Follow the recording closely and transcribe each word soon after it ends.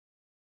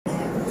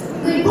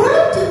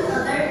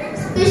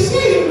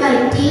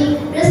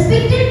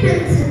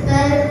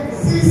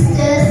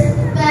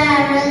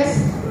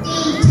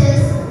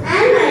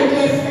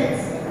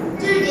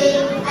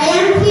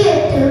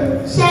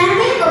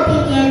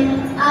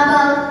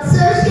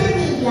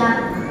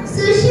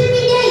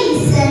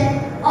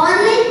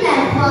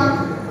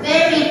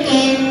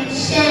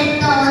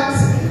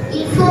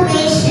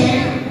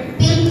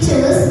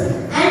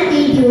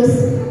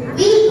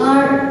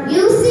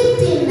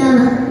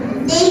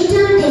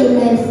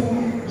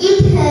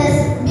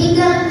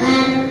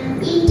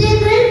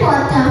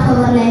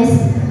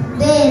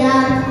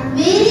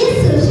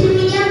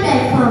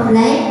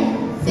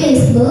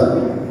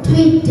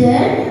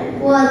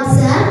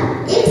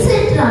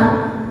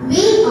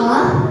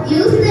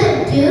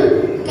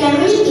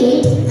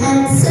communicate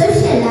and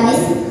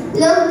socialize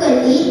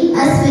locally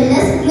as well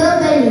as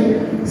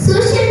globally.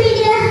 Social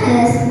media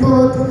has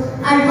both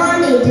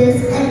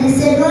advantages and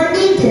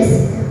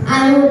disadvantages.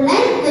 I would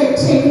like to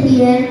mention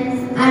here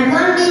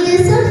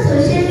advantages of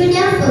social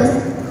media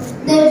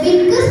first. The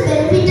biggest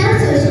benefit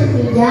of social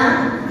media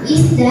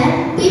is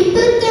that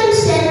people can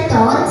share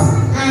thoughts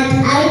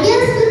and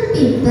ideas with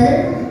people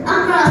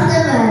across the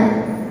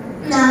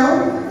world.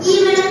 Now,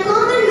 even a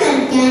common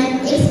man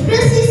can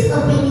express his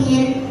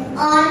opinion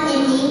on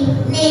any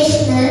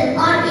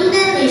national or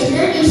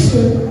international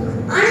issue.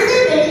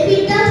 Another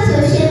benefit of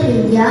social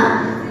media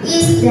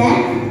is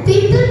that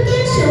people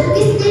can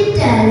showcase their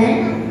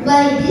talent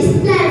by this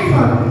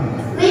platform.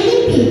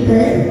 Many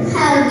people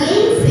have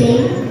gained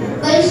fame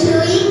by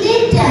showing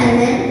their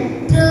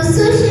talent through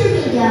social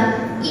media.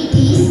 It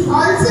is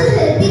also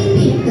helping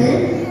people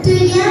to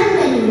earn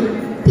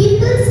money.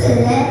 People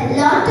sell a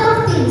lot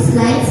of things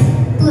like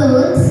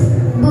clothes,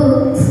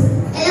 books,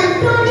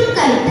 electronic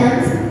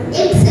items,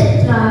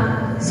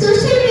 etc.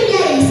 Social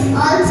media is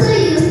also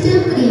used to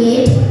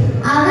create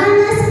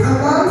awareness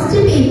amongst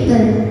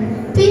people.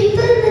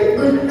 People with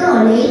good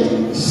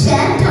knowledge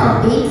share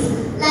topics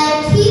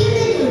like health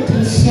and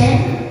nutrition,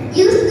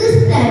 use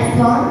this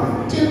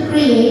platform to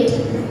create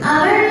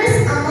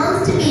awareness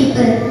amongst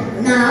people.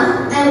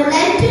 Now, I would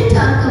like to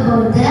talk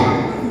about the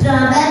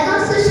drawback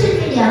of social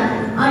media.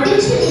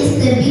 Addiction is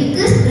the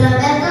biggest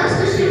drawback of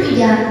social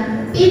media.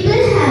 People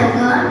have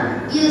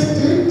got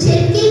used to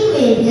checking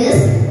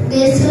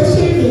their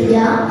social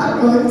media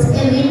accounts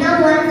every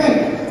now and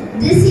then.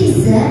 This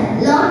is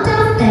a lot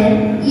of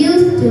time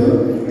used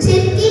to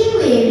checking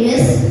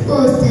various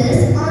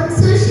posters on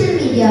social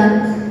media.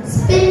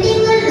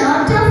 Spending a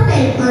lot of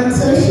time on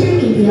social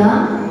media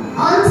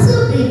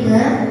also brings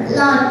a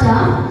lot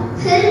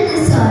of health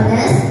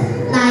disorders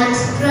like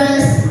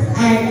stress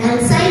and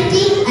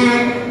anxiety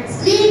and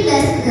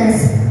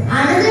sleeplessness.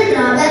 Another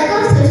drawback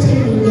of social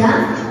media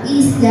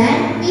is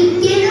that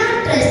we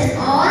cannot trust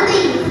all the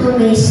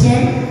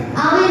information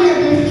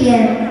available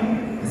here.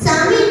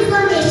 Some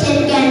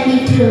information can be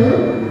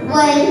true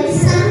while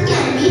some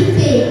can be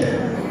fake.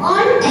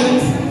 All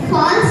times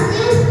false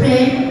news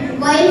spread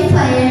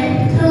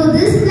wildfire through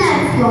this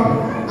platform.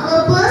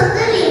 Our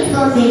personal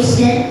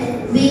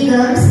information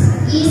becomes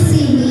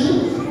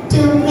easily to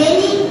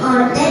many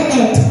on the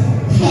net.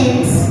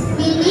 Hence,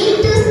 we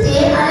need to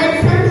stay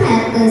alert from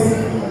hackers.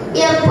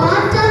 A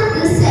part of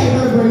this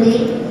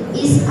cyberbullying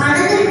is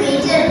another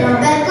major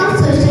drawback of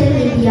social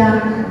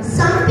media.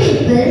 Some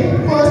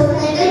people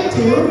post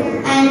negative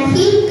and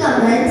hate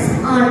comments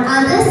on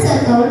others'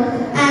 accounts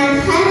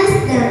and harass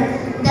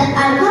them. The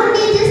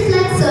advantages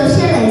like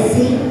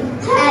socializing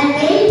have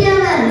made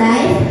our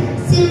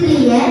life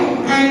simpler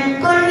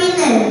and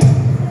convenient.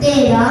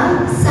 There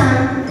are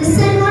some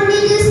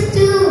disadvantages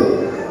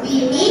too.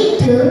 We need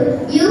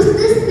to use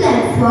this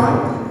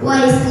platform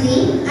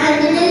wisely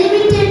and in a